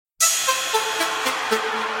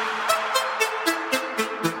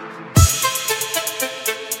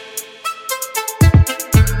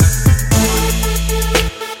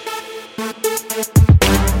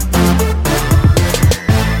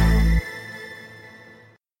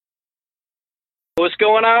What's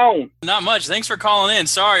going on? Not much. Thanks for calling in.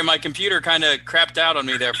 Sorry, my computer kind of crapped out on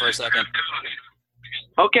me there for a second.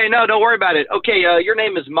 Okay, no, don't worry about it. Okay, your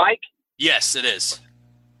name is Mike? Yes, it is.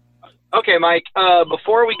 Okay, Mike,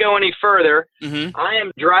 before we go any further, I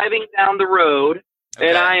am driving down the road,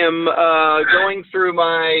 and I am going through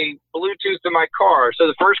my Bluetooth in my car. So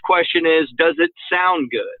the first question is, does it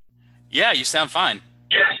sound good? Yeah, you sound fine.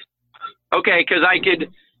 Okay, because I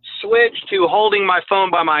could switch to holding my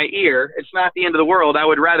phone by my ear. It's not the end of the world. I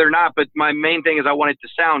would rather not, but my main thing is I want it to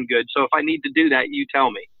sound good. So if I need to do that, you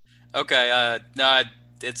tell me. Okay, no,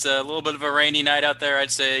 it's a little bit of a rainy night out there.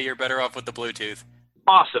 I'd say you're better off with the Bluetooth.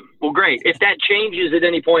 Awesome. Well, great. If that changes at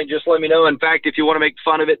any point, just let me know. In fact, if you want to make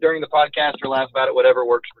fun of it during the podcast or laugh about it, whatever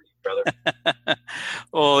works for you, brother.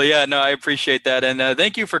 Well, yeah, no, I appreciate that. And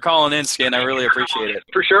thank you for calling in, Skin. I really appreciate it.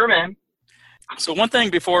 For sure, man. So one thing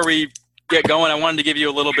before we get going, I wanted to give you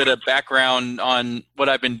a little bit of background on what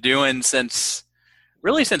I've been doing since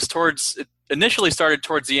initially started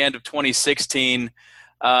towards the end of 2016.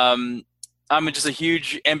 I'm just a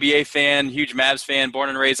huge NBA fan, huge Mavs fan, born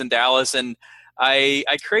and raised in Dallas, and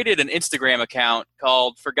I created an Instagram account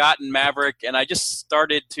called Forgotten Maverick, and I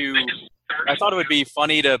thought it would be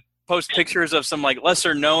funny to post pictures of some like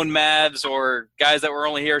lesser known Mavs or guys that were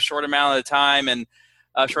only here a short amount of time, and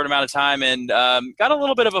got a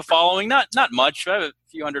little bit of a following. Not much. I have a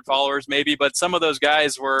few hundred followers maybe, but some of those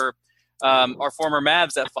guys were are former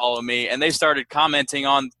Mavs that follow me, and they started commenting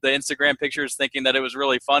on the Instagram pictures, thinking that it was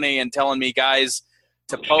really funny and telling me guys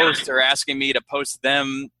to post or asking me to post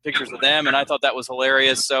them pictures of them, and I thought that was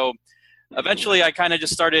hilarious. So eventually I kind of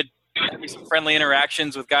just started having some friendly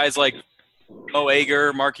interactions with guys like Mo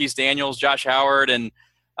Ager, Marquise Daniels, Josh Howard, and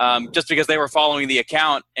just because they were following the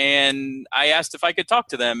account, and I asked if I could talk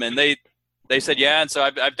to them, and they said yeah, and so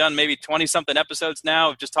I've done maybe 20-something episodes now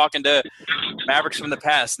of just talking to Mavericks from the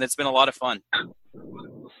past, and it's been a lot of fun.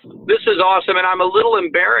 This is awesome, and I'm a little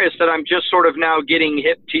embarrassed that I'm just sort of now getting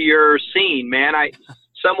hip to your scene, man.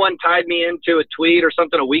 Someone tied me into a tweet or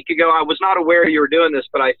something a week ago. I was not aware you were doing this,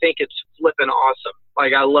 but I think it's flipping awesome.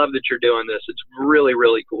 Like, I love that you're doing this. It's really,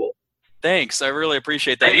 really cool. Thanks. I really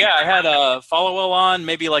appreciate that. Yeah, I had a Follow on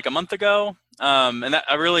maybe like a month ago. And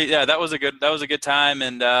that was a good time.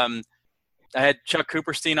 And I had Chuck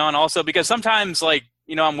Cooperstein on also, because sometimes, like,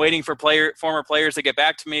 I'm waiting for former players to get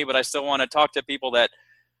back to me, but I still want to talk to people that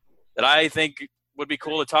I think would be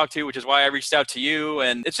cool to talk to, which is why I reached out to you.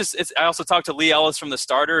 And I also talked to Lee Ellis from the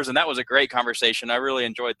Starters, and that was a great conversation. I really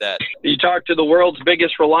enjoyed that. You talked to the world's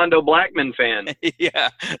biggest Rolando Blackman fan. Yeah,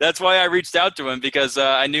 that's why I reached out to him, because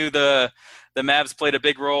I knew the Mavs played a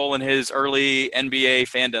big role in his early NBA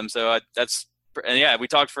fandom. So we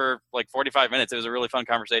talked for like 45 minutes. It was a really fun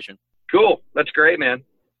conversation. Cool. That's great, man.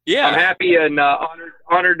 Yeah, I'm happy and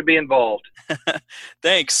honored to be involved.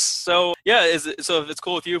 Thanks. So yeah, if it's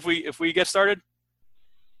cool with you if we get started?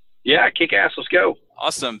 Yeah, kick ass. Let's go.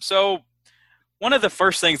 Awesome. So one of the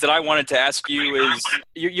first things that I wanted to ask you is,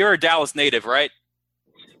 you're a Dallas native, right?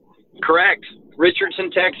 Correct.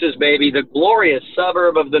 Richardson, Texas, baby, the glorious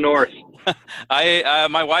suburb of the North.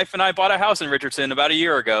 My wife and I bought a house in Richardson about a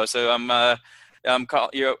year ago, so I'm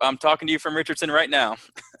talking to you from Richardson right now.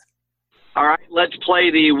 All right, let's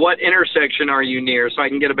play the what intersection are you near, so I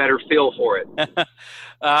can get a better feel for it.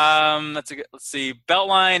 Let's see,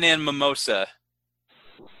 Beltline and Mimosa.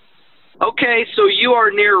 Okay, so you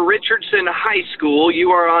are near Richardson High School.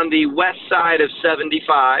 You are on the west side of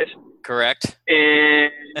 75. Correct.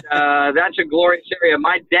 And that's a glorious area.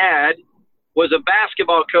 My dad was a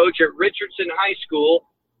basketball coach at Richardson High School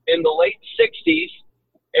in the late 60s,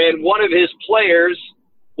 and one of his players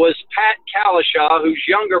was Pat Kalishaw, whose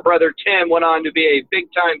younger brother Tim went on to be a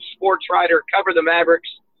big-time sports writer, cover the Mavericks,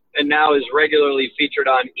 and now is regularly featured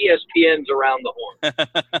on ESPN's Around the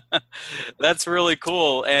Horn. That's really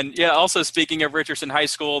cool. And, yeah, also speaking of Richardson High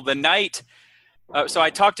School, the night so I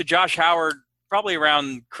talked to Josh Howard probably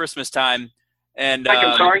around Christmas time. And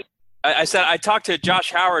I'm sorry? I said I talked to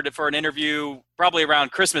Josh Howard for an interview probably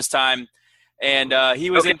around Christmas time, and he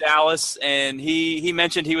was in Dallas, and he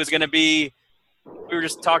mentioned he was going to be – we were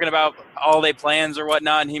just talking about holiday plans or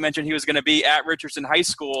whatnot, and he mentioned he was going to be at Richardson High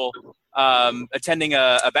School attending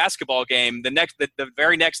a basketball game the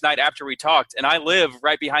very next night after we talked. And I live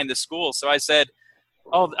right behind the school. So I said,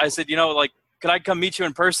 could I come meet you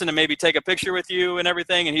in person and maybe take a picture with you and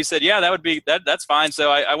everything? And he said, yeah, that's fine. So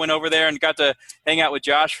I went over there and got to hang out with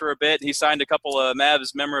Josh for a bit. He signed a couple of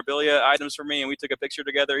Mavs memorabilia items for me, and we took a picture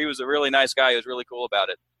together. He was a really nice guy. He was really cool about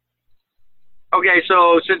it. Okay,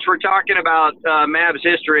 so since we're talking about Mavs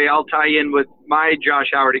history, I'll tie in with my Josh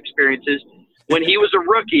Howard experiences. When he was a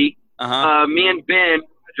rookie, me and Ben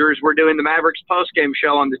Rogers were doing the Mavericks postgame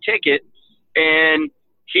show on the ticket, and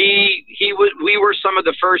we were some of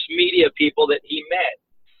the first media people that he met,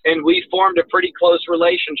 and we formed a pretty close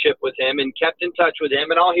relationship with him and kept in touch with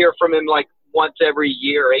him. And I'll hear from him like once every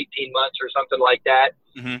year, 18 months or something like that.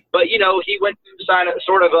 Mm-hmm. But he went through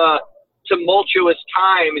sort of a tumultuous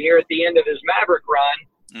time here at the end of his Maverick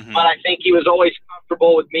run. Mm-hmm. But I think he was always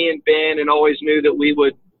comfortable with me and Ben, and always knew that we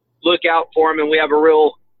would look out for him. And we have a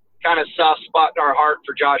real kind of soft spot in our heart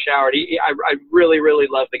for Josh Howard. I really, really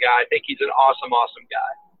love the guy. I think he's an awesome, awesome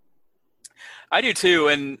guy. I do too.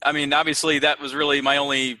 And I mean, obviously that was really my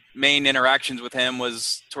only main interactions with him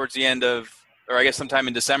was towards the end of, or I guess sometime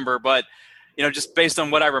in December. But, just based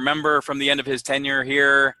on what I remember from the end of his tenure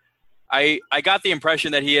here, I got the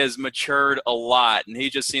impression that he has matured a lot, and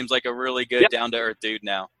he just seems like a really good, down-to-earth dude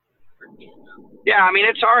now. Yeah, I mean,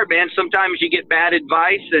 it's hard, man. Sometimes you get bad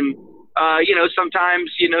advice, and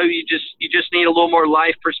sometimes you just need a little more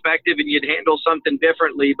life perspective, and you'd handle something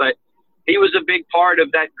differently. But he was a big part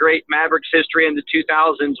of that great Mavericks history in the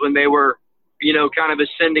 2000s when they were, kind of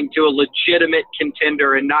ascending to a legitimate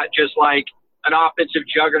contender and not just like an offensive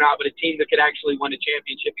juggernaut, but a team that could actually win a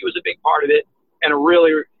championship. He was a big part of it, and a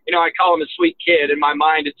really, I call him a sweet kid. In my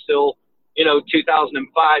mind, it's still,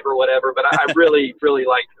 2005 or whatever, but I really, really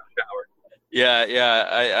like Josh Howard.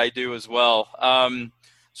 Yeah, I do as well.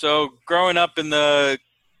 So growing up in the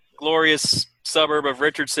glorious suburb of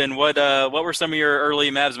Richardson, what were some of your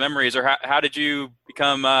early Mavs memories, or how did you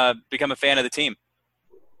become a fan of the team?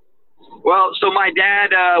 Well, so my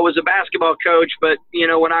dad was a basketball coach, but,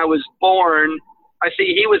 when I was born,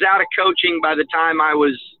 he was out of coaching by the time I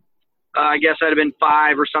was, I guess I'd have been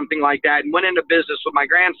 5 or something like that, and went into business with my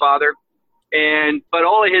grandfather. But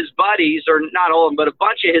all of his buddies, or not all of them, but a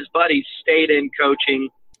bunch of his buddies stayed in coaching,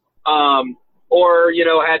 or,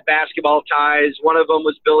 had basketball ties. One of them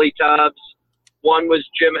was Billy Tubbs. One was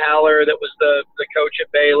Jim Heller, that was the coach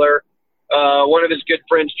at Baylor. One of his good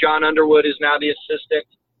friends, John Underwood, is now the assistant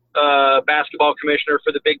basketball commissioner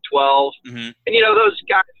for the Big 12. Mm-hmm. And, those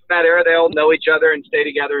guys from that era, they all know each other and stay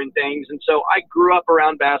together and things. And so I grew up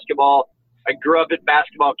around basketball. I grew up at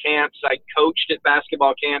basketball camps. I coached at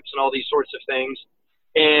basketball camps and all these sorts of things.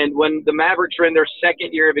 And when the Mavericks were in their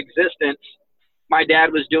second year of existence, my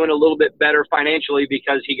dad was doing a little bit better financially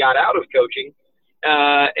because he got out of coaching,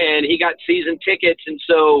 and he got season tickets. And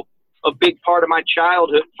so a big part of my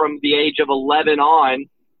childhood from the age of 11 on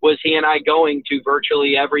was he and I going to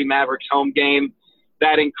virtually every Mavericks home game.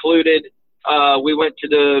 That included, we went to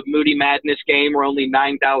the Moody Madness game where only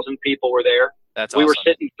 9,000 people were there. That's awesome. We were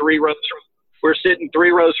sitting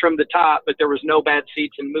 3 rows from the top, but there was no bad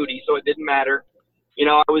seats in Moody, so it didn't matter.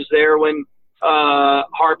 I was there when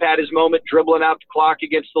Harp had his moment dribbling out the clock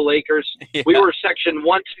against the Lakers. Yeah. We were section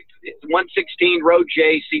 116, row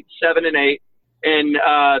J, seats 7 and 8. And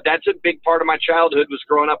that's a big part of my childhood, was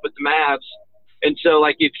growing up with the Mavs. And so,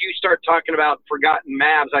 like, if you start talking about forgotten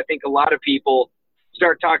Mavs, I think a lot of people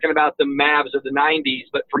start talking about the Mavs of the 90s.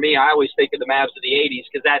 But for me, I always think of the Mavs of the 80s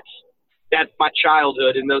because that's my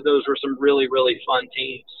childhood, and those were some really, really fun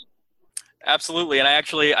teams. Absolutely, and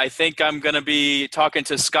I think I'm going to be talking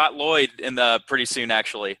to Scott Lloyd pretty soon,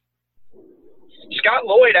 actually. Scott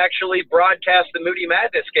Lloyd actually broadcast the Moody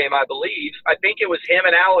Madness game, I believe. I think it was him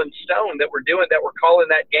and Alan Stone that were calling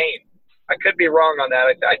that game. I could be wrong on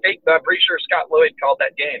that. I'm pretty sure Scott Lloyd called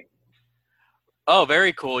that game. Oh,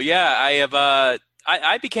 very cool. Yeah, I have.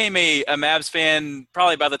 I became a Mavs fan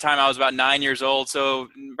probably by the time I was about 9 years old. So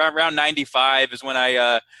around 95 is when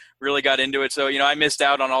I really got into it. So, I missed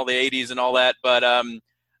out on all the 80s and all that. But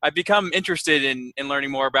I've become interested in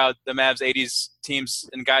learning more about the Mavs 80s teams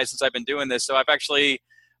and guys since I've been doing this. So I've actually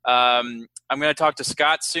I'm going to talk to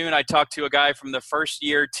Scott soon. I talked to a guy from the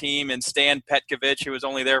first-year team in Stan Petkovic, who was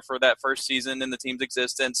only there for that first season in the team's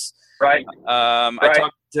existence. Right. I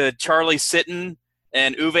talked to Charlie Sitton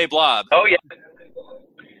and Uwe Blab. Oh, yeah.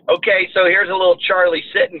 Okay, so here's a little Charlie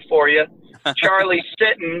Sitton for you. Charlie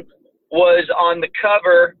Sitton was on the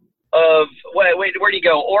cover of wait, where'd he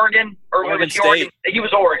go? Oregon? Oregon State. He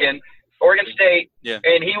was Oregon State. Yeah.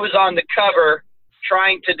 And he was on the cover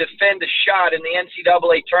trying to defend a shot in the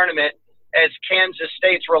NCAA tournament as Kansas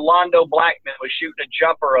State's Rolando Blackman was shooting a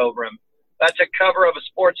jumper over him. That's a cover of a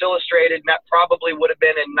Sports Illustrated, and that probably would have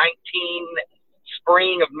been in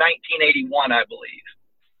spring of 1981, I believe.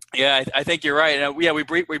 Yeah, I think you're right. Yeah, we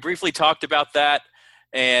briefly talked about that,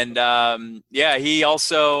 and he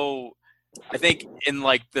also, I think in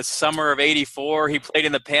like the summer of '84, he played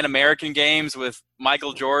in the Pan American Games with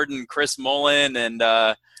Michael Jordan, Chris Mullin, and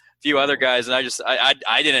a few other guys, and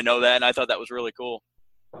I didn't know that, and I thought that was really cool.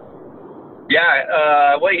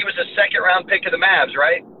 Yeah, he was a second-round pick of the Mavs,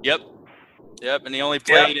 right? Yep, and he only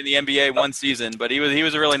played in the NBA one season, but he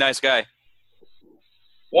was a really nice guy.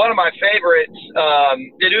 One of my favorites.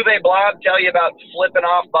 Did Uwe Blab tell you about flipping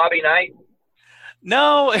off Bobby Knight?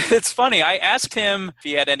 No, it's funny. I asked him if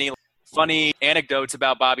he had any funny anecdotes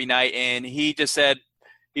about Bobby Knight, and he just said,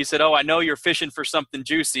 "Oh, I know you're fishing for something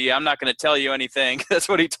juicy. I'm not going to tell you anything." That's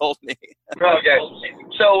what he told me. Okay.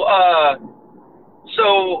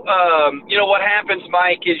 So, you know, what happens,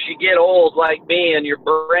 Mike, is you get old like me and your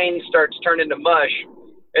brain starts turning to mush.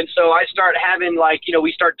 And so I start having, like, you know,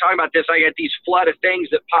 we start talking about this. I get these flood of things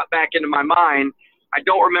that pop back into my mind. I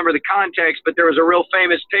don't remember the context, but there was a real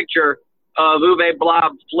famous picture of Uwe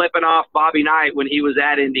Blab flipping off Bobby Knight when he was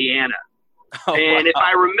at Indiana. Oh, and wow. if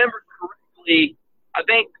I remember correctly, I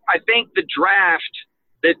think the draft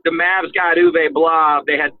that the Mavs got Uwe Blab,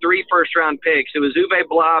 they had 3 first-round picks. It was Uwe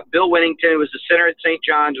Blab, Bill Winnington was the center at St.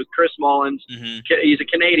 John's with Chris Mullins. Mm-hmm. He's a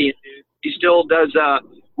Canadian dude. He still does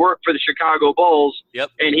work for the Chicago Bulls.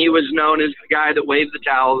 Yep. And he was known as the guy that waved the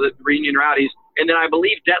towel, the Reunion Rowdies. And then I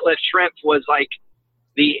believe Detlef Schrempf was like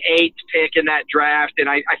the 8th pick in that draft. And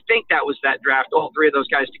I think that was that draft, all 3 of those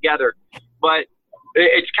guys together. But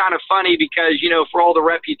it's kind of funny because, you know, for all the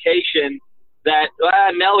reputation that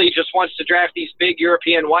Nelly just wants to draft these big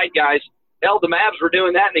European white guys. Hell, the Mavs were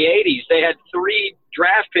doing that in the 80s. They had 3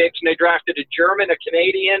 draft picks, and they drafted a German, a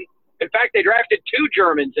Canadian. In fact, they drafted 2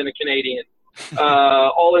 Germans and a Canadian,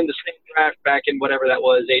 all in the same draft back in whatever that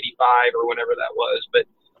was, 85 or whenever that was. But,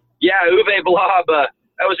 yeah, Uwe Blab,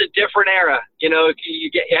 that was a different era. You know,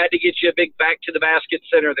 you had to get you a big back-to-the-basket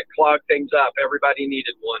center that clogged things up. Everybody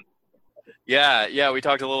needed one. Yeah, we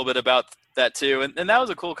talked a little bit about that too, and that was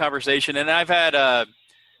a cool conversation. And I've had so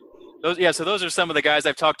those are some of the guys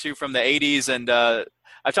I've talked to from the 80s, and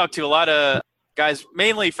I've talked to a lot of guys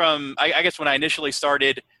mainly from I guess when I initially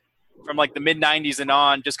started from like the mid 90s and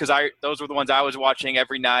on, just because those were the ones I was watching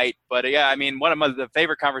every night. But yeah, I mean, one of the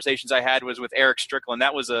favorite conversations I had was with Eric Strickland.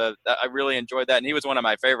 That was I really enjoyed that, and he was one of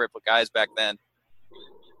my favorite guys back then.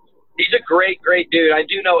 He's a great dude. I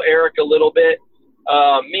do know Eric a little bit.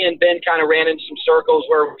 Me and Ben kind of ran in some circles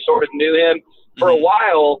where we sort of knew him. For a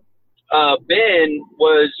while, Ben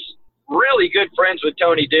was really good friends with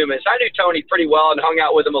Tony Dumas. I knew Tony pretty well and hung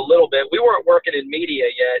out with him a little bit. We weren't working in media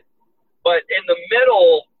yet. But in the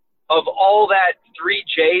middle of all that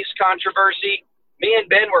 3J's controversy, me and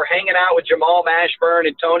Ben were hanging out with Jamal Mashburn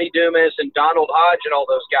and Tony Dumas and Donald Hodge and all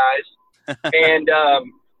those guys. And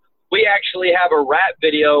we actually have a rap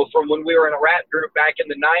video from when we were in a rap group back in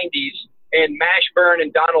the 90s. And Mashburn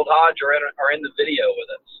and Donald Hodge are in the video with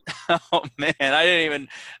us. Oh man,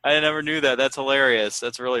 I never knew that. That's hilarious.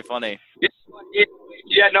 That's really funny.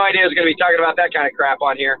 You had no idea I was going to be talking about that kind of crap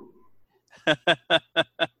on here.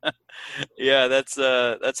 Yeah, that's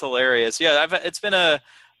hilarious. Yeah, it's been a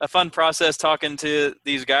fun process talking to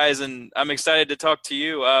these guys, and I'm excited to talk to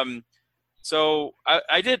you. So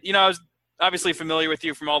I did, you know, I was obviously familiar with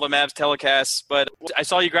you from all the Mavs telecasts, but I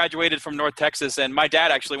saw you graduated from North Texas, and my dad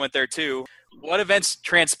actually went there too. What events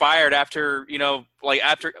transpired after, you know, like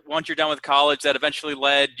once you're done with college that eventually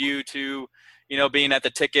led you to, you know, being at the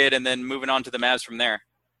Ticket and then moving on to the Mavs from there?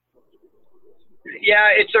 Yeah,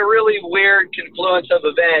 it's a really weird confluence of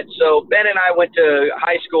events. So Ben and I went to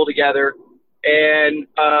high school together, and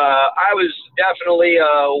I was definitely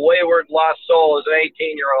a wayward lost soul as an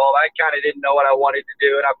 18-year-old. I kind of didn't know what I wanted to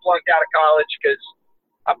do, and I flunked out of college because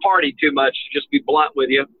I partied too much, to just be blunt with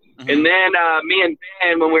you. Mm-hmm. And then me and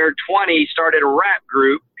Ben, when we were 20, started a rap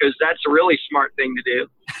group because that's a really smart thing to do.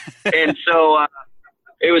 And so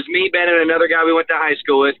it was me, Ben, and another guy we went to high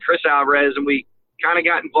school with, Chris Alvarez, and we kind of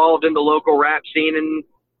got involved in the local rap scene. And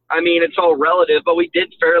I mean, it's all relative, but we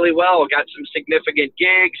did fairly well. Got some significant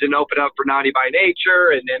gigs and opened up for Naughty by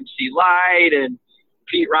Nature and MC Light and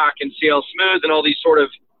Pete Rock and CL Smooth and all these sort of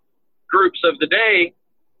groups of the day,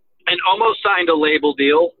 and almost signed a label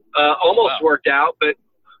deal. Almost worked out, but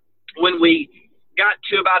when we got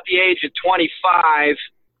to about the age of 25,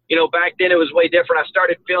 you know, back then it was way different. I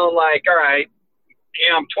started feeling like, all right, you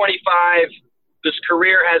know, I'm 25. This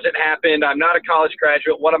career hasn't happened. I'm not a college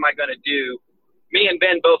graduate. What am I going to do? Me and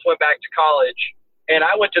Ben both went back to college, and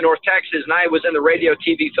I went to North Texas, and I was in the radio,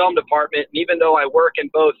 TV, film department. And even though I work in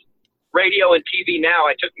both radio and TV now,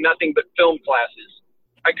 I took nothing but film classes.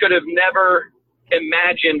 I could have never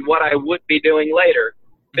imagined what I would be doing later.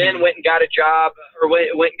 Ben went and got a job, or went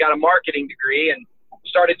and got a marketing degree, and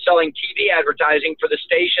started selling TV advertising for the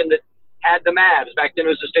station that had the Mavs. Back then it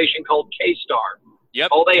was a station called K-Star. Yep.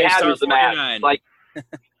 All they K-Star had was the 49. Mavs. Like,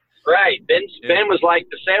 right. Ben was like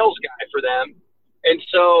the sales guy for them. And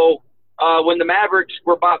so when the Mavericks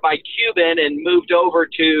were bought by Cuban and moved over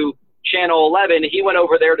to Channel 11, he went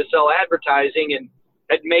over there to sell advertising and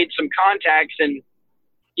had made some contacts. And,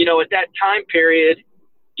 you know, at that time period,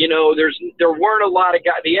 there weren't a lot of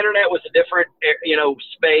guys. The internet was a different,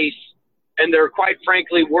 space, and there quite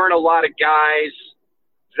frankly weren't a lot of guys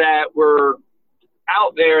that were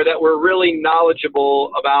out there that were really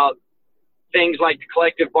knowledgeable about things like the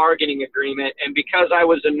collective bargaining agreement. And because I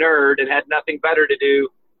was a nerd and had nothing better to do,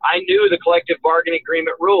 I knew the collective bargaining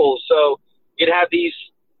agreement rules. So you'd have these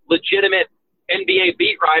legitimate NBA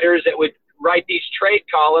beat writers that would write these trade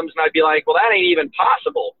columns, and I'd be like, well, that ain't even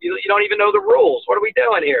possible. You don't even know the rules. What are we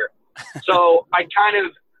doing here? So I kind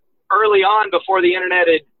of, early on, before the internet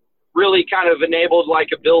had really kind of enabled like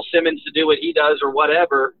a Bill Simmons to do what he does or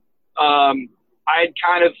whatever, I had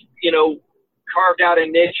kind of, carved out a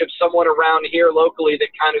niche of someone around here locally that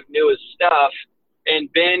kind of knew his stuff. And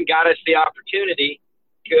Ben got us the opportunity.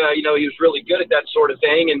 He was really good at that sort of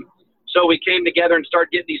thing. And so we came together and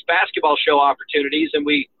started getting these basketball show opportunities, and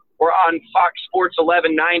we were on Fox Sports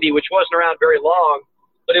 1190, which wasn't around very long,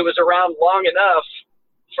 but it was around long enough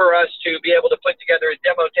for us to be able to put together a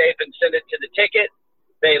demo tape and send it to the Ticket.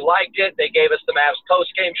 They liked it. They gave us the Mavs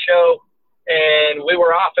postgame show, and we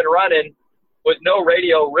were off and running with no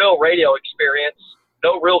real radio experience,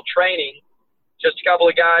 no real training, just a couple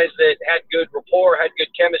of guys that had good rapport, had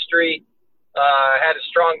good chemistry, had a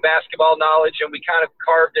strong basketball knowledge, and we kind of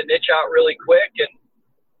carved a niche out really quick. And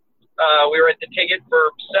we were at the Ticket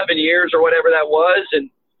for 7 years or whatever that was,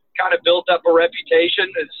 and kind of built up a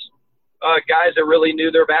reputation as guys that really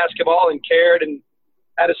knew their basketball and cared and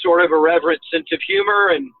had a sort of irreverent sense of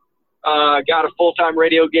humor, and got a full-time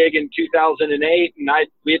radio gig in 2008. And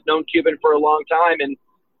we had known Cuban for a long time, and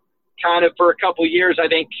kind of for a couple of years, I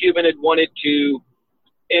think Cuban had wanted to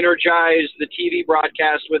energize the TV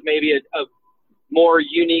broadcast with maybe a more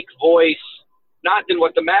unique voice, not than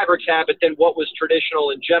what the Mavericks had, but than what was traditional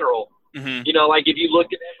in general. Mm-hmm. Like if you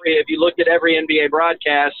looked at every NBA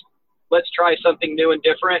broadcast, let's try something new and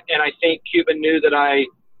different. And I think Cuban knew that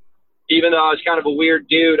even though I was kind of a weird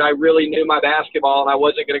dude, I really knew my basketball, and I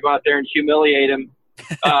wasn't going to go out there and humiliate him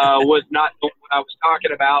with not knowing what I was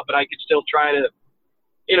talking about, but I could still try to,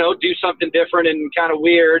 do something different and kind of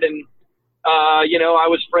weird. And, I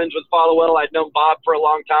was friends with Followell. I'd known Bob for a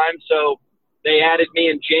long time, so they added me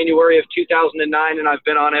in January of 2009, and I've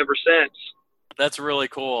been on ever since. That's really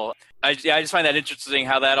cool. I just find that interesting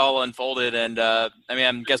how that all unfolded, and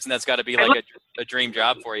I'm guessing that's got to be like a dream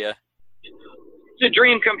job for you. It's a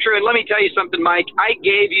dream come true. And let me tell you something, Mike. I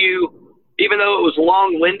gave you, even though it was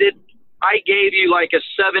long-winded, I gave you like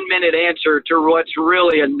a 7-minute answer to what's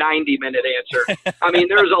really a 90-minute answer.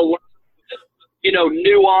 There's a lot of,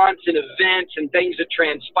 nuance and events and things that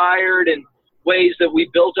transpired and ways that we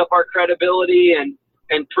built up our credibility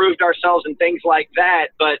and proved ourselves and things like that.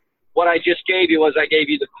 But what I just gave you was I gave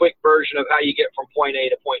you the quick version of how you get from point A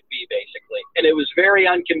to point B, basically. And it was very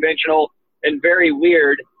unconventional and very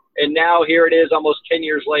weird. And now here it is almost 10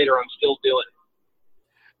 years later, I'm still doing it.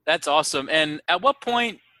 That's awesome. And at what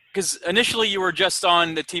point, because initially you were just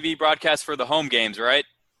on the TV broadcast for the home games, right?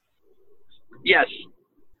 Yes.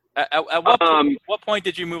 At what point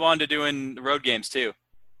did you move on to doing the road games too?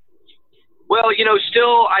 Well,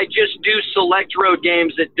 still I just do select road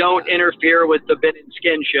games that don't interfere with the Ben and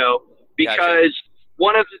Skin show, because Gotcha.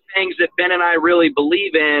 One of the things that Ben and I really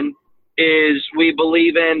believe in is we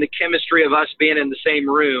believe in the chemistry of us being in the same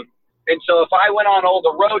room. And so if I went on all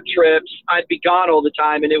the road trips, I'd be gone all the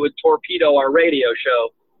time, and it would torpedo our radio show.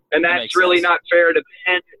 And that's really not fair to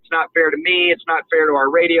Ben. It's not fair to me. It's not fair to our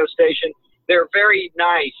radio station. They're very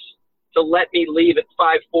nice to let me leave at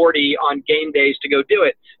 5:40 on game days to go do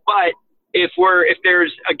it. But if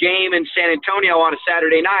there's a game in San Antonio on a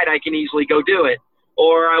Saturday night, I can easily go do it.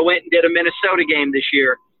 Or I went and did a Minnesota game this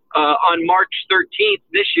year. On March 13th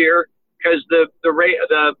this year, because the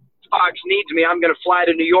Fox needs me, I'm going to fly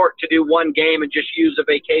to New York to do one game and just use a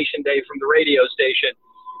vacation day from the radio station.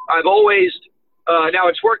 I've always now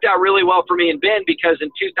it's worked out really well for me and Ben, because in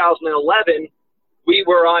 2011 we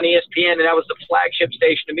were on ESPN, and that was the flagship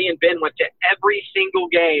station. And me and Ben went to every single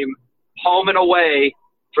game, home and away,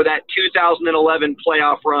 for that 2011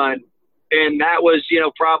 playoff run. And that was,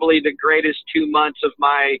 probably the greatest 2 months of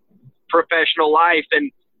my professional life.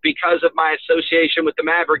 And because of my association with the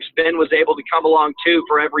Mavericks, Ben was able to come along too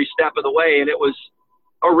for every step of the way. And it was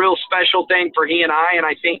a real special thing for he and I. And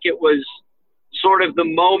I think it was sort of the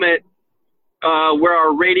moment where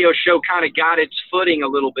our radio show kind of got its footing a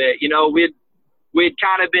little bit. We'd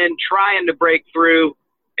kind of been trying to break through,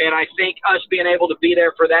 and I think us being able to be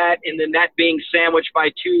there for that, and then that being sandwiched by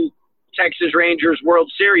 2 Texas Rangers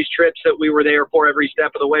World Series trips that we were there for every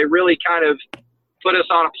step of the way, really kind of put us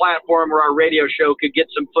on a platform where our radio show could get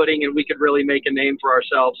some footing and we could really make a name for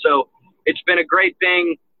ourselves. So it's been a great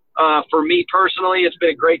thing for me personally. It's been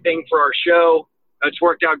a great thing for our show. It's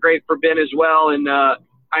worked out great for Ben as well. And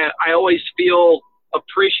I always feel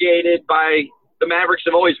appreciated by the Mavericks.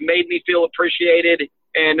 Have always made me feel appreciated,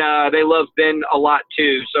 and they love Ben a lot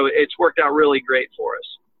too. So it's worked out really great for us.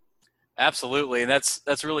 Absolutely, and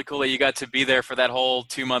that's really cool that you got to be there for that whole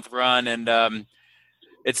 2-month run. And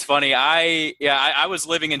it's funny, I was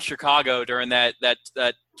living in Chicago during that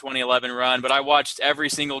 2011 run, but I watched every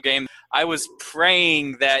single game. I was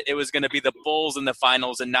praying that it was going to be the Bulls in the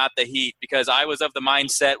finals and not the Heat, because I was of the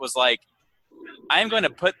mindset was like, I'm going to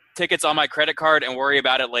put tickets on my credit card and worry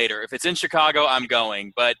about it later. If it's in Chicago, I'm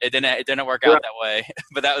going. But it didn't work out that way.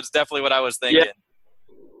 But that was definitely what I was thinking.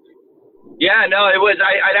 Yeah, no, it was.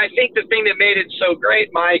 I think the thing that made it so great,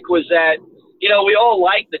 Mike, was that, we all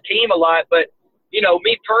liked the team a lot. But,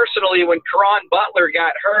 me personally, when Caron Butler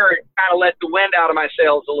got hurt, kind of let the wind out of my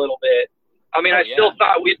sails a little bit. I mean, I still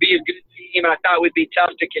thought we'd be a good team. I thought we'd be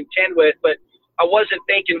tough to contend with. But I wasn't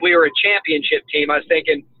thinking we were a championship team. I was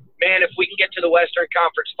thinking, man, if we can get to the Western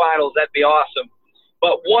Conference Finals, that'd be awesome.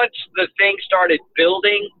 But once the thing started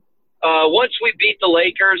building, once we beat the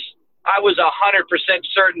Lakers, I was 100%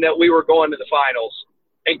 certain that we were going to the finals.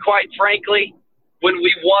 And quite frankly, when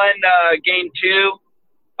we won Game 2,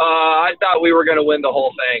 I thought we were going to win the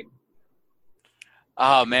whole thing.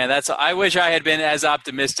 Oh, man, I wish I had been as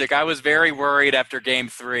optimistic. I was very worried after Game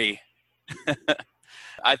 3.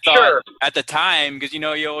 I thought at the time, because,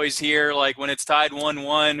 you always hear, like, when it's tied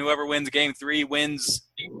 1-1, whoever wins Game 3 wins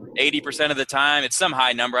 80% of the time. It's some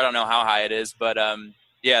high number. I don't know how high it is. But,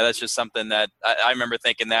 that's just something that I remember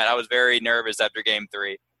thinking that. I was very nervous after Game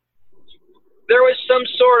 3. There was some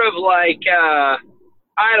sort of, like,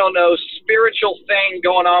 spiritual thing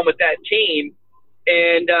going on with that team.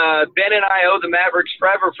 And Ben and I owe the Mavericks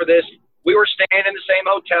forever for this. We were staying in the same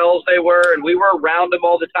hotels they were, and we were around them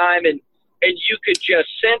all the time. And you could just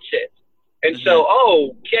sense it. And so,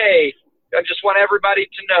 okay, I just want everybody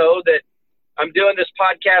to know that I'm doing this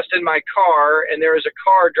podcast in my car, and there is a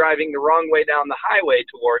car driving the wrong way down the highway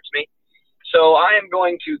towards me. So I am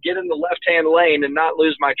going to get in the left-hand lane and not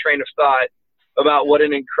lose my train of thought about what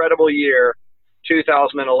an incredible year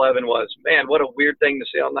 2011 was. Man, what a weird thing to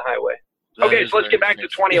see on the highway. Okay, so let's get back to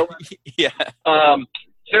 2011.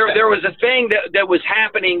 There was a thing that was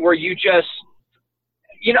happening where you just –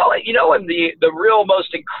 and the real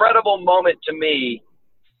most incredible moment to me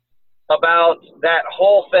about that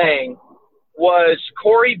whole thing was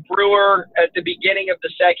Corey Brewer at the beginning of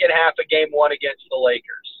the second half of Game 1 against the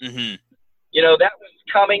Lakers. Mm-hmm. That was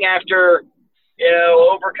coming after,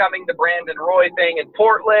 overcoming the Brandon Roy thing in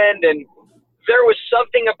Portland. And there was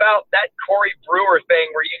something about that Corey Brewer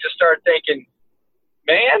thing where you just started thinking,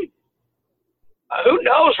 man, who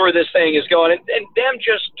knows where this thing is going? And them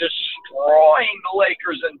just destroying the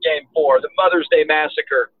Lakers in Game 4, the Mother's Day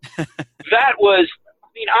Massacre. That was –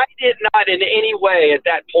 I did not in any way at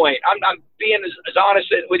that point – I'm being as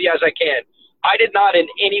honest with you as I can. I did not in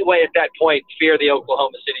any way at that point fear the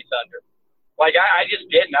Oklahoma City Thunder. Like, I just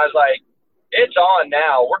didn't. I was like, it's on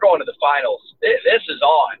now. We're going to the finals. This is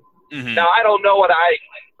on. Mm-hmm. Now, I don't know what I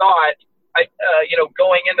thought.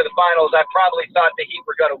 Going into the finals, I probably thought the Heat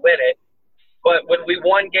were going to win it. But when we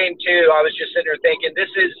won Game 2, I was just sitting there thinking,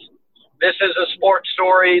 this is a sports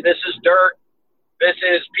story. This is Dirk. This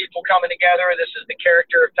is people coming together. This is the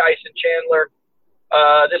character of Tyson Chandler.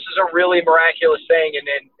 This is a really miraculous thing. And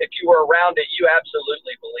then if you were around it, you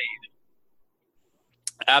absolutely believed.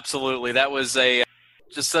 Absolutely. That was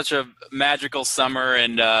just such a magical summer.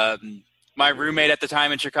 And my roommate at the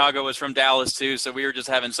time in Chicago was from Dallas too. So we were just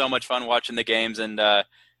having so much fun watching the games. And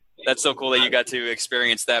that's so cool that you got to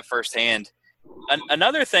experience that firsthand.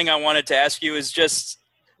 Another thing I wanted to ask you is just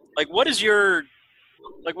like, what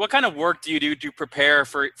kind of work do you do to prepare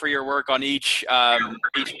for your work on each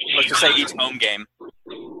let's just say each home game?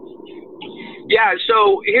 Yeah.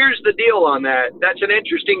 So here's the deal on that. That's an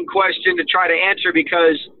interesting question to try to answer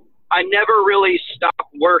because I never really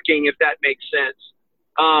stopped working, if that makes sense.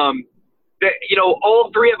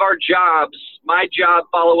 All three of our jobs, my job,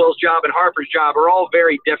 Followell's job, and Harper's job are all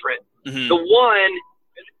very different. Mm-hmm. The one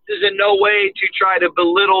is in no way to try to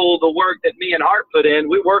belittle the work that me and Hart put in.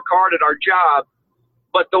 We work hard at our job,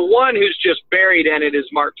 but the one who's just buried in it is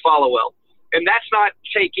Mark Followell. And that's not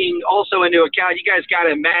taking also into account, you guys got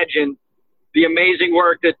to imagine the amazing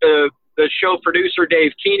work that the show producer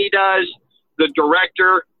Dave Keeney does, the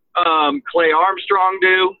director Clay Armstrong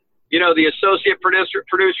do, the associate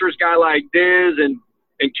producers, guy like Diz and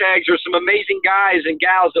Kegs. There's some amazing guys and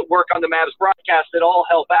gals that work on the Mavs broadcast that all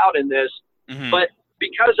help out in this. Mm-hmm. But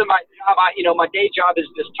because of my job, my day job is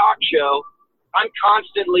this talk show. I'm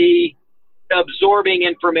constantly absorbing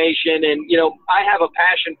information, and I have a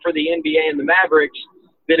passion for the NBA and the Mavericks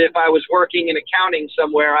that if I was working in accounting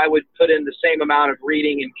somewhere, I would put in the same amount of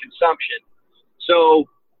reading and consumption. So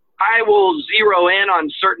I will zero in on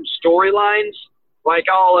certain storylines. Like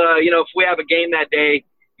I'll, if we have a game that day,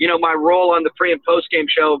 my role on the pre and post game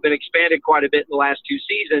show have been expanded quite a bit in the last 2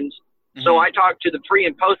 seasons. Mm-hmm. So I talk to the pre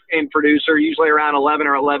and post game producer usually around 11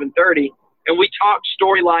 or 11:30, and we talk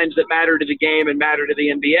storylines that matter to the game and matter to the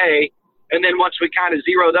NBA. And then once we kind of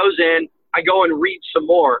zero those in, I go and read some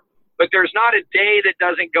more. But there's not a day that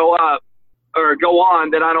doesn't go on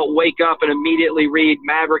that I don't wake up and immediately read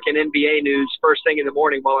Maverick and NBA news first thing in the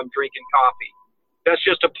morning while I'm drinking coffee. That's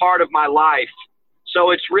just a part of my life.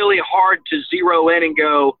 So it's really hard to zero in and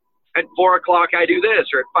go, at 4 o'clock I do this,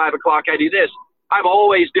 or at 5 o'clock I do this. I'm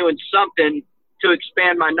always doing something to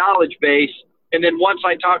expand my knowledge base. And then once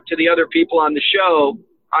I talk to the other people on the show,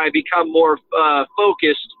 I become more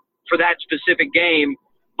focused for that specific game.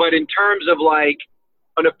 But in terms of like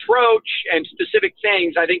an approach and specific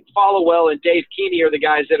things, I think Followell and Dave Keeney are the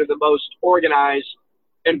guys that are the most organized.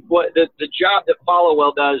 And what the job that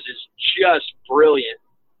Followell does is just brilliant.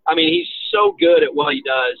 I mean, he's so good at what he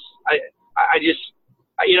does. I just,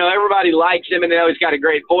 everybody likes him and they always got a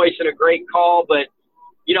great voice and a great call. But,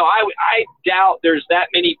 I doubt there's that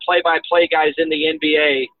many play-by-play guys in the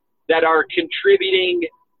NBA that are contributing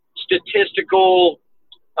statistical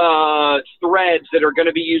threads that are going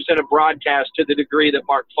to be used in a broadcast to the degree that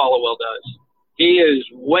Mark Followell does. He is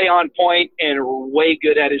way on point and way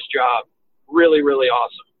good at his job. Really, really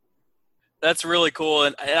awesome. That's really cool,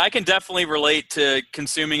 and I can definitely relate to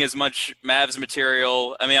consuming as much Mavs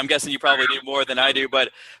material. I mean, I'm guessing you probably do more than I do, but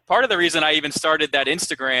part of the reason I even started that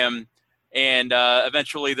Instagram and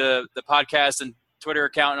eventually the podcast and Twitter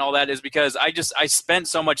account and all that is because I spent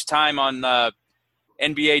so much time on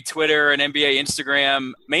NBA Twitter and NBA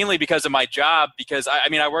Instagram, mainly because of my job. Because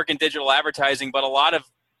I work in digital advertising, but a lot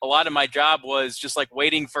of my job was just like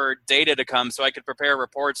waiting for data to come so I could prepare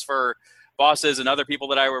reports for bosses and other people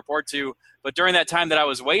that I report to. But during that time that I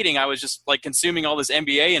was waiting, I was just like consuming all this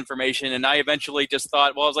NBA information. And I eventually just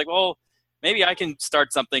thought, maybe I can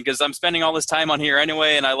start something because I'm spending all this time on here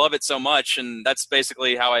anyway. And I love it so much. And that's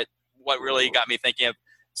basically what really got me thinking of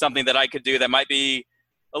something that I could do that might be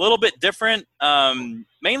a little bit different.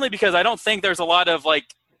 Mainly because I don't think there's a lot of like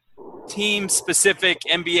team specific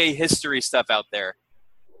NBA history stuff out there.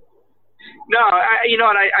 No,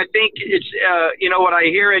 I think it's, what I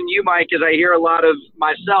hear in you, Mike, is I hear a lot of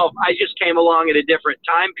myself. I just came along at a different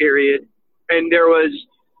time period, and there was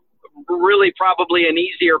really probably an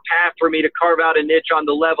easier path for me to carve out a niche on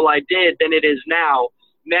the level I did than it is now.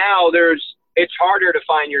 Now it's harder to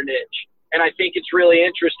find your niche. And I think it's really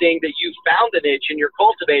interesting that you found the niche and you're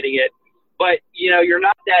cultivating it. But, you're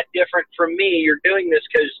not that different from me. You're doing this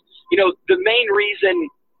because, the main reason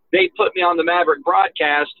they put me on the Maverick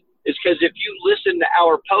broadcast is because if you listen to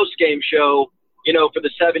our post-game show, for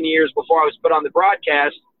the 7 years before I was put on the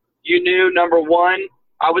broadcast, you knew, number one,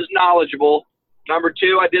 I was knowledgeable. Number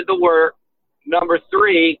two, I did the work. Number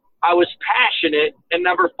three, I was passionate. And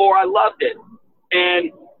number four, I loved it.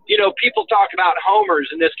 And, people talk about homers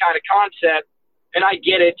and this kind of concept, and I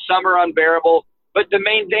get it. Some are unbearable. But the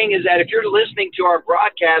main thing is that if you're listening to our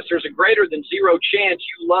broadcast, there's a greater than zero chance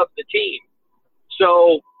you love the team.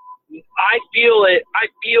 So I feel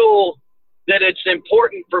that it's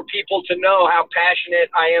important for people to know how passionate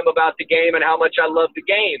I am about the game and how much I love the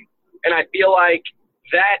game. And I feel like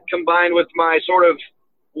that combined with my sort of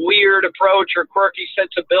weird approach or quirky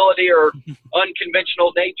sensibility or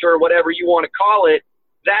unconventional nature or whatever you want to call it,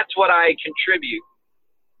 that's what I contribute.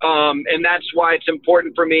 And that's why it's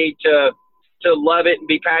important for me to love it and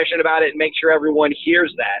be passionate about it and make sure everyone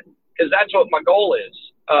hears that, because that's what my goal is.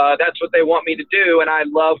 That's what they want me to do, and I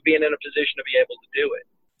love being in a position to be able to do it.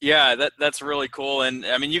 Yeah, that's really cool. And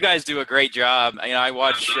I mean, you guys do a great job. I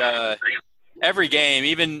watch every game,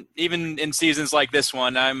 even in seasons like this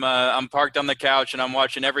one. I'm parked on the couch and I'm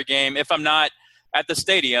watching every game. If I'm not at the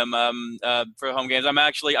stadium for home games,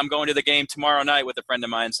 I'm going to the game tomorrow night with a friend of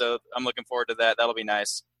mine. So I'm looking forward to that. That'll be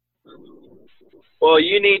nice. Well,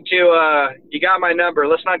 you need to you got my number.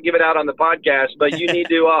 Let's not give it out on the podcast, but you need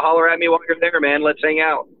to holler at me while you're there, man. Let's hang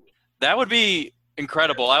out. That would be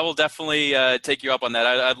incredible. I will definitely take you up on that.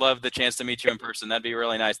 I'd love the chance to meet you in person. That'd be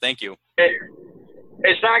really nice. Thank you.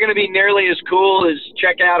 It's not going to be nearly as cool as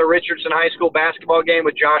checking out a Richardson High School basketball game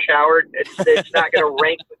with Josh Howard. It's not going to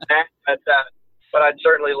rank with that, but I'd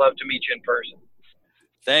certainly love to meet you in person.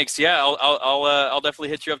 Thanks. Yeah, I'll definitely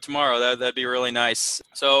hit you up tomorrow. That'd be really nice.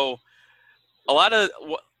 So a lot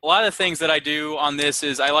of things that I do on this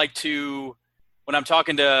is I like to, when I'm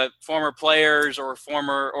talking to former players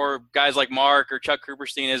or guys like Mark or Chuck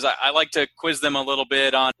Cooperstein, is I like to quiz them a little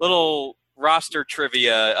bit on little roster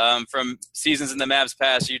trivia from seasons in the Mavs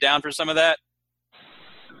past. Are you down for some of that?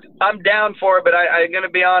 I'm down for it, but I'm going to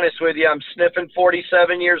be honest with you. I'm sniffing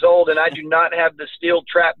 47 years old, and I do not have the steel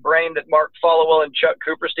trap brain that Mark Followell and Chuck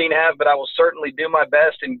Cooperstein have, but I will certainly do my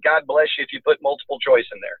best, and God bless you if you put multiple choice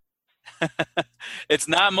in there. It's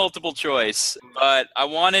not multiple choice, but I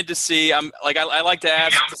wanted to see. I like to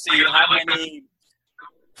ask to see how many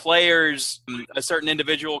players a certain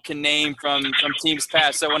individual can name from teams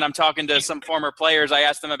past. So when I'm talking to some former players, I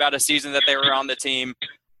ask them about a season that they were on the team.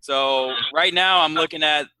 So right now I'm looking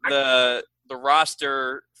at the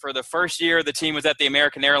roster for the first year the team was at the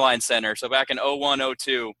American Airlines Center. So back in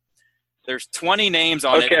 01-02. There's 20 names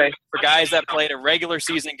on it for guys that played a regular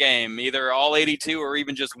season game, either all 82 or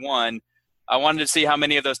even just one. I wanted to see how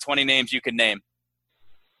many of those 20 names you could name.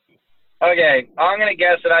 Okay, I'm going to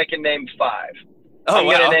guess that I can name 5. I'm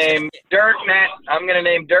going to name Dirk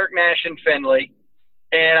Nash and Finley.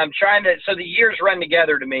 And I'm trying to – so the years run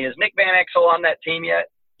together to me. Is Nick Van Exel on that team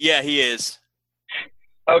yet? Yeah, he is.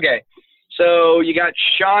 Okay, so you got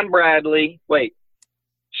Sean Bradley. Wait,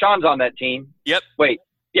 Sean's on that team. Yep. Wait.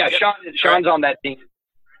 Yeah, yep. Sean's on that team.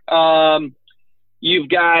 You've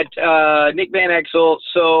got Nick Van Exel.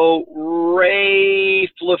 So Ray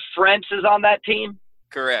LaFrance is on that team?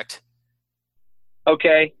 Correct.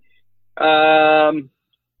 Okay. Let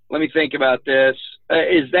me think about this.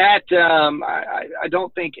 Is that I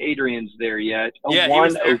don't think Adrian's there yet. Yeah, he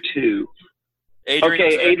was there. 1-02.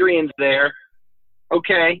 Adrian's there.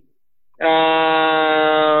 Okay.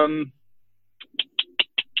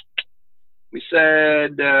 We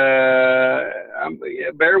said, bear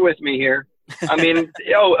with me here. I mean,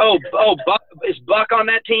 Buck, is Buck on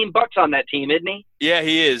that team? Buck's on that team, isn't he? Yeah,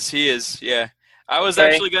 he is. Yeah. I was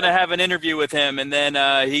actually going to have an interview with him, and then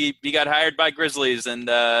he got hired by Grizzlies, and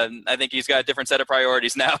I think he's got a different set of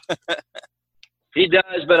priorities now. He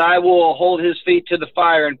does, but I will hold his feet to the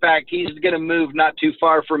fire. In fact, he's going to move not too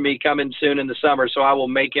far from me coming soon in the summer, so I will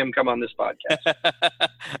make him come on this podcast.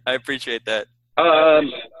 I appreciate that.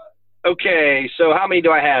 Okay, so how many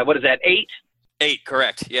do I have? What is that, 8? 8,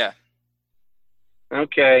 correct, yeah.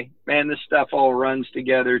 Okay. Man, this stuff all runs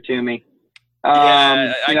together to me.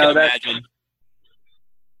 I can imagine.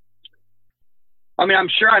 I mean, I'm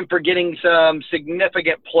sure I'm forgetting some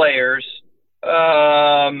significant players.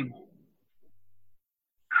 Crap.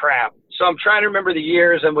 So I'm trying to remember the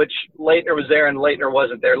years in which Leitner was there and Leitner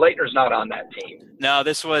wasn't there. Leitner's not on that team. No,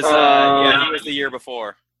 this was he was the year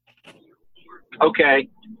before. Okay.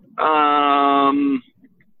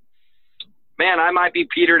 Man, I might be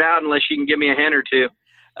petered out unless you can give me a hint or two.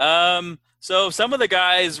 So some of the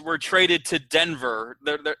guys were traded to Denver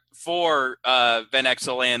for Van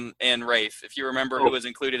Exel and Rafe, if you remember who was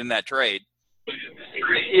included in that trade.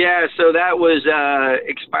 Yeah, so that was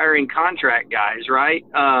expiring contract guys, right?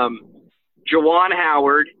 Juwan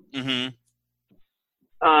Howard. Mm-hmm.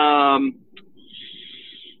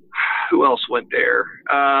 Who else went there?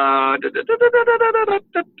 A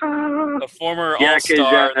former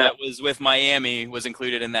All-Star that was with Miami was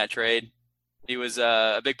included in that trade. He was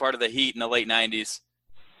a big part of the Heat in the late 90s.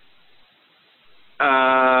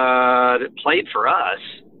 That played for us.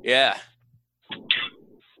 Yeah.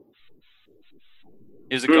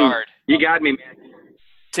 He was a guard. You got me, man.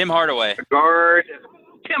 Tim Hardaway. A guard.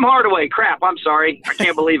 Tim Hardaway. Crap, I'm sorry. I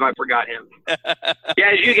can't believe I forgot him.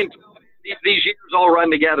 Yeah, as you can tell, these years all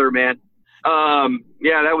run together, man.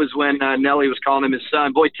 Yeah, that was when Nelly was calling him his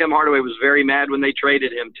son. Boy, Tim Hardaway was very mad when they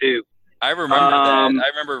traded him, too. I remember that. I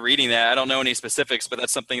remember reading that. I don't know any specifics, but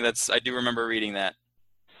that's something I do remember reading that.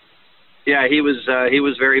 Yeah, he was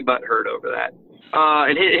very butthurt over that.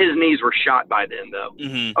 And his knees were shot by then, though.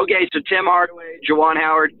 Mm-hmm. Okay, so Tim Hardaway, Juwan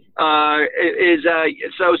Howard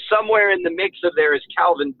so somewhere in the mix of there is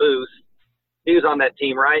Calvin Booth. He was on that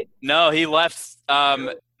team, right? No, he left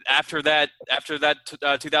after that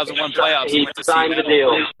 2001 playoffs. He went to signed the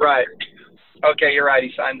deal, right? Okay, you're right.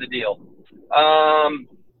 He signed the deal.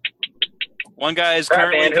 One guy is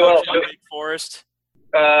currently coaching Wake Forest.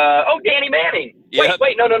 Danny Manning. Yep.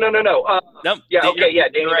 Wait, no. Nope. Yeah, okay, yeah,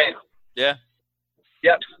 Danny Manning. Yeah.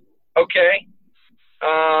 Yep. Okay. Who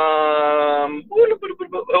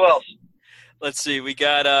else? Let's see. We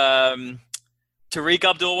got Tariq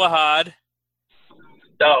Abdul-Wahad.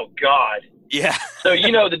 Oh, God. Yeah. So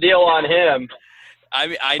you know the deal on him.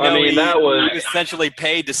 I know he was essentially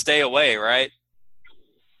paid to stay away, right?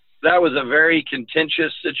 That was a very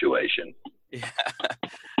contentious situation. Yeah.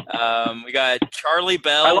 We got Charlie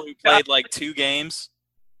Bell, who played like 2 games.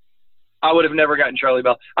 I would have never gotten Charlie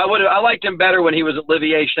Bell. I liked him better when he was at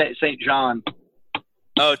Olivier St. John.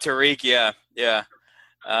 Oh, Tariq, yeah.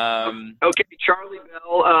 Okay, Charlie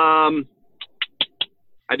Bell.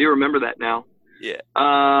 I do remember that now. Yeah.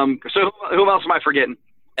 So who else am I forgetting?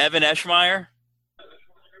 Evan Eschmeyer.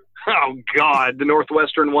 Oh, God, the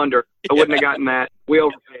Northwestern Wonder. I wouldn't have gotten that. We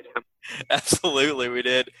overpaid him. Absolutely, we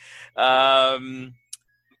did. You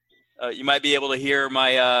might be able to hear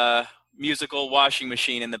my musical washing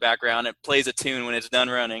machine in the background. It plays a tune when it's done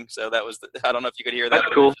running. So that was I don't know if you could hear that.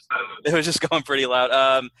 That's cool. It was just going pretty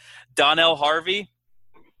loud. Donnell Harvey.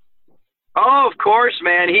 Oh, of course,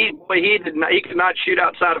 man. He could not shoot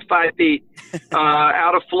outside of 5 feet.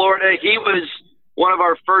 Out of Florida, he was one of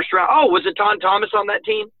our first round. Oh, was it Tom Thomas on that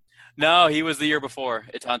team? No, he was the year before.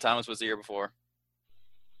 Tom Thomas was the year before.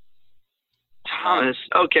 Thomas,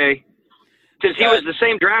 okay. Because he was the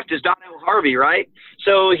same draft as Donnell Harvey, right?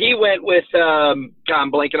 So he went with I'm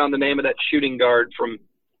blanking on the name of that shooting guard from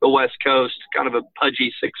the West Coast, kind of a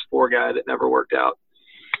pudgy 6'4" guy that never worked out.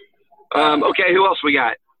 Okay, who else we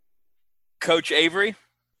got? Coach Avery.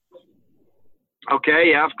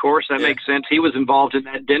 Okay, yeah, of course. That makes sense. He was involved in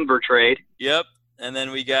that Denver trade. Yep. And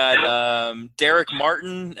then we got Derek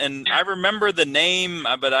Martin. And I remember the name,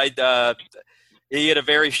 but he had a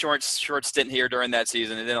very short stint here during that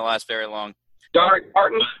season. It didn't last very long. Derek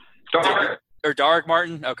Martin? Derek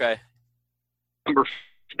Martin? Okay. Number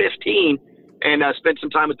 15, and spent some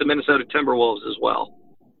time with the Minnesota Timberwolves as well.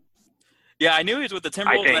 Yeah, I knew he was with the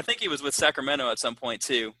Timberwolves, and I think he was with Sacramento at some point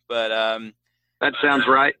too. But that sounds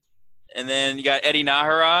right. And then you got Eddie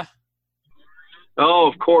Nahara.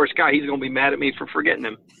 Oh, of course. God, he's going to be mad at me for forgetting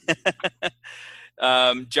him.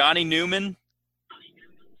 Johnny Newman.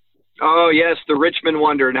 Oh, yes, the Richmond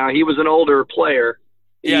Wonder. Now, he was an older player.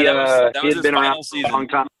 Yeah, that was his been final around season. For a long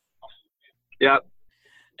time. Yep.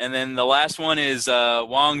 And then the last one is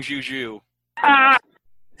Wang Juju. Yeah,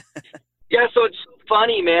 so it's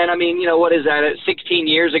funny, man. I mean, what is that, 16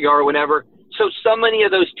 years ago or whatever. So many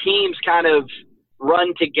of those teams kind of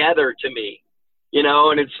run together to me,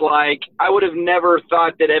 and it's like I would have never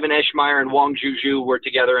thought that Evan Eschmeyer and Wang Juju were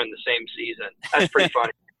together in the same season. That's pretty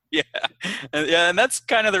funny. Yeah, and that's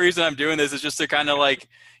kind of the reason I'm doing this is just to kind of like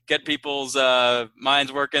get people's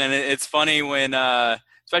minds working. And it's funny when,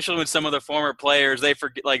 especially when some of the former players, they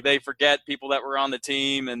forget people that were on the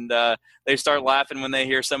team, and they start laughing when they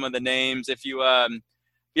hear some of the names. If you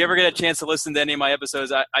ever get a chance to listen to any of my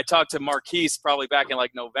episodes, I talked to Marquise probably back in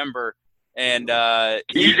like November, and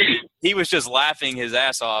he was just laughing his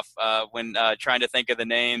ass off when trying to think of the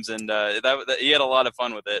names, and he had a lot of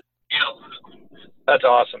fun with it. That's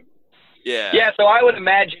awesome. Yeah. Yeah, so I would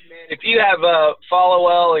imagine, man, if you have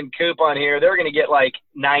Followell and Coop on here, they're going to get like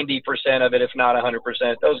 90% of it, if not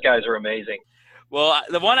 100%. Those guys are amazing. Well,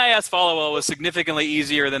 the one I asked Followell was significantly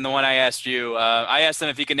easier than the one I asked you. I asked him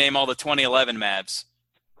if he could name all the 2011 Mavs.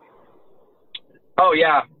 Oh,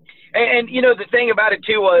 yeah. And the thing about it,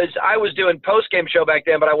 too, was I was doing post-game show back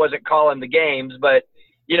then, but I wasn't calling the games. But,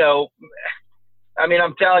 I mean,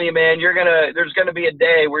 I'm telling you, man, there's gonna be a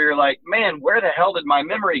day where you're like, man, where the hell did my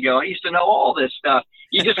memory go? I used to know all this stuff.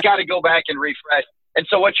 You just got to go back and refresh. And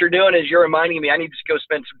so what you're doing is you're reminding me I need to go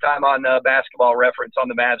spend some time on Basketball Reference on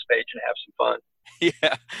the Mavs page and have some fun.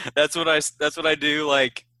 Yeah, that's what I do,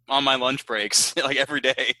 like on my lunch breaks, like every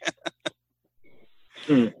day.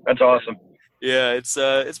 That's awesome. Yeah, it's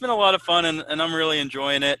been a lot of fun, and I'm really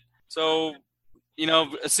enjoying it. So,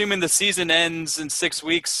 assuming the season ends in 6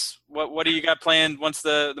 weeks, what do you got planned once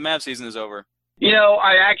the Mavs season is over?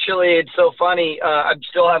 It's so funny. I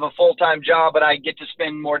still have a full-time job, but I get to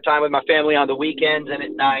spend more time with my family on the weekends and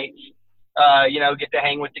at nights. Get to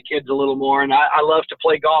hang with the kids a little more. And I love to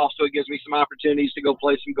play golf, so it gives me some opportunities to go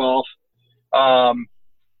play some golf. I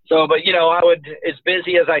would, as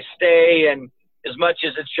busy as I stay and as much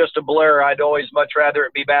as it's just a blur, I'd always much rather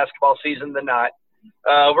it be basketball season than not.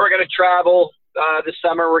 We're going to travel this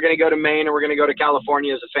summer. We're going to go to Maine, and we're going to go to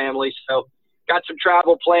California as a family. So got some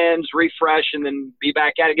travel plans, refresh, and then be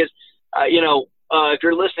back at it. Because, if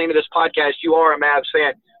you're listening to this podcast, you are a Mavs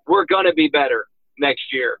fan. We're going to be better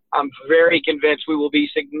next year. I'm very convinced we will be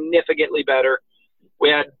significantly better. We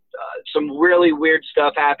had some really weird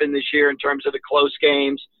stuff happen this year in terms of the close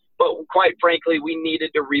games. But quite frankly, we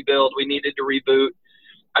needed to rebuild. We needed to reboot.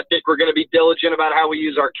 I think we're going to be diligent about how we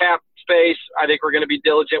use our cap space. I think we're going to be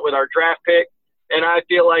diligent with our draft pick. And I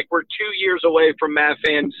feel like we're 2 years away from Mav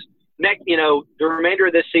fans the remainder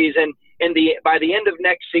of this season. By the end of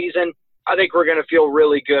next season, I think we're going to feel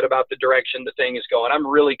really good about the direction the thing is going. I'm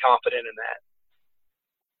really confident in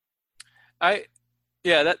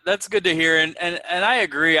that. That's good to hear. And I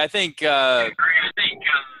agree. I think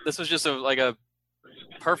this was just a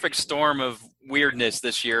perfect storm of weirdness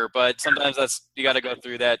this year, but sometimes you got to go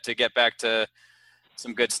through that to get back to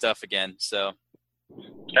some good stuff again. So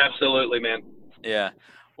absolutely, man. Yeah.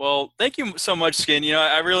 Well, thank you so much, Skin.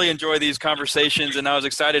 I really enjoy these conversations, and I was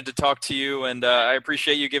excited to talk to you, and I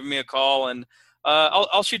appreciate you giving me a call. And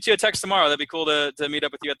I'll shoot you a text tomorrow. That'd be cool to meet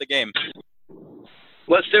up with you at the game.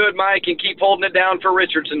 Let's do it, Mike, and keep holding it down for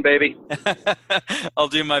Richardson, baby. I'll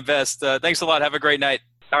do my best. Thanks a lot. Have a great night.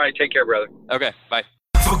 All right, take care, brother. Okay, bye.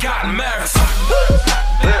 Forgotten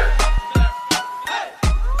Marathon.